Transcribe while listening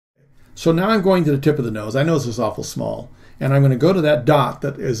So now I'm going to the tip of the nose. I know this is awful small. And I'm going to go to that dot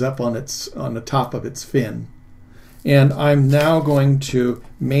that is up on the top of its fin. And I'm now going to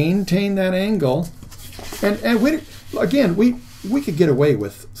maintain that angle. And we could get away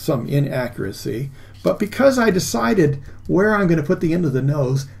with some inaccuracy, but because I decided where I'm going to put the end of the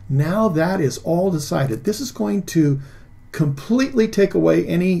nose, now that is all decided. This is going to completely take away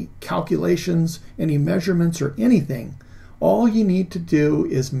any calculations, any measurements, or anything. All you need to do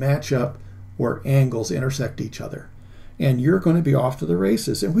is match up where angles intersect each other, and you're going to be off to the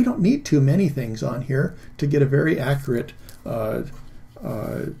races. And we don't need too many things on here to get a very accurate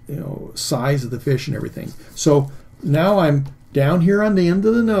size of the fish and everything. So now I'm down here on the end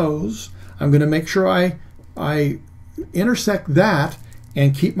of the nose. I'm going to make sure I intersect that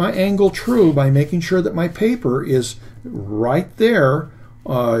and keep my angle true by making sure that my paper is right there,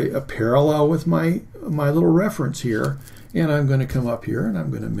 parallel with my little reference here. And I'm going to come up here and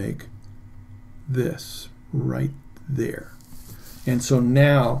I'm going to make this right there. And so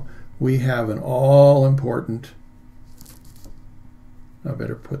now we have an all-important, I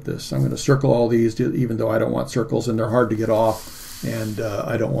better put this, I'm going to circle all these, even though I don't want circles and they're hard to get off, and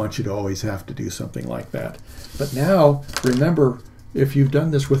I don't want you to always have to do something like that. But now, remember, if you've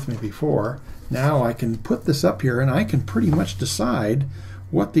done this with me before, now I can put this up here and I can pretty much decide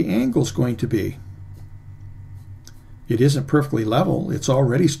what the angle's going to be. It isn't perfectly level, it's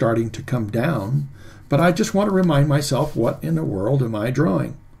already starting to come down, but I just want to remind myself, what in the world am I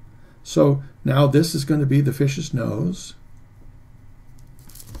drawing? So now this is going to be the fish's nose.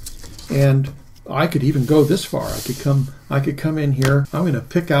 And I could even go this far. I could come in here. I'm going to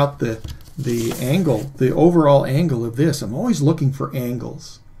pick out the angle, the overall angle of this. I'm always looking for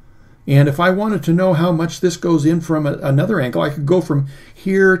angles. And if I wanted to know how much this goes in from another angle, I could go from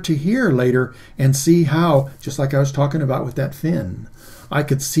here to here later and see how, just like I was talking about with that fin, I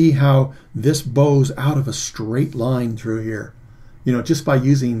could see how this bows out of a straight line through here. You know, just by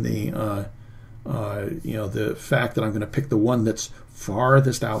using the the fact that I'm going to pick the one that's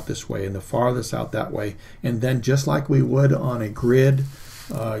farthest out this way and the farthest out that way, and then just like we would on a grid,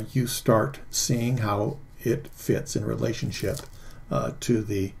 you start seeing how it fits in relationship to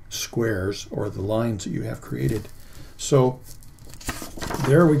the squares or the lines that you have created. So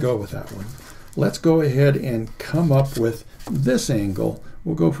there we go with that one. Let's go ahead and come up with this angle.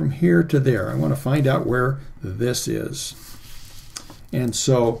 We'll go from here to there. I want to find out where this is. And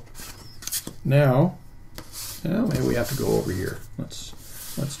so now, well, maybe we have to go over here. Let's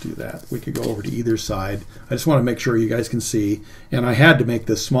do that. We could go over to either side. I just want to make sure you guys can see, and I had to make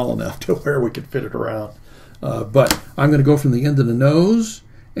this small enough to where we could fit it around. But I'm going to go from the end of the nose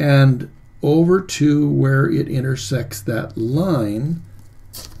and over to where it intersects that line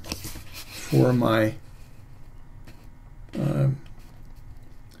for my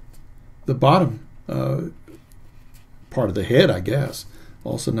the bottom part of the head, I guess.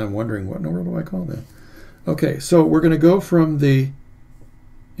 All of a sudden I'm wondering, what in the world do I call that? Okay, so we're going to go from the,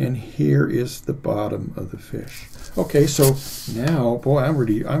 and here is the bottom of the fish. Okay, so now, boy,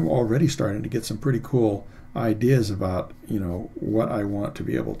 I'm already starting to get some pretty cool ideas about, you know, what I want to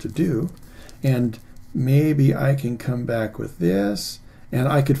be able to do. And maybe I can come back with this, and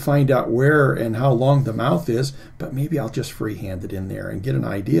I could find out where and how long the mouth is, but maybe I'll just freehand it in there and get an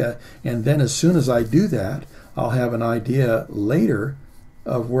idea. And then as soon as I do that, I'll have an idea later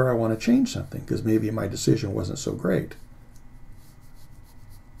of where I want to change something, because maybe my decision wasn't so great.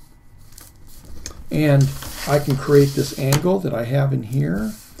 And I can create this angle that I have in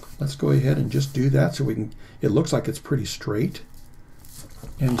here. Let's go ahead and just do that so we can, it looks like it's pretty straight.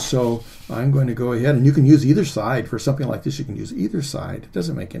 And so I'm going to go ahead, and you can use either side for something like this. You can use either side. It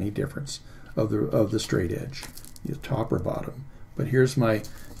doesn't make any difference of the straight edge, the top or bottom. But here's my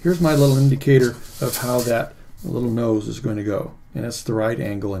little indicator of how that little nose is going to go, and it's the right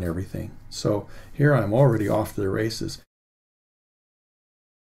angle and everything. So here I'm already off to the races.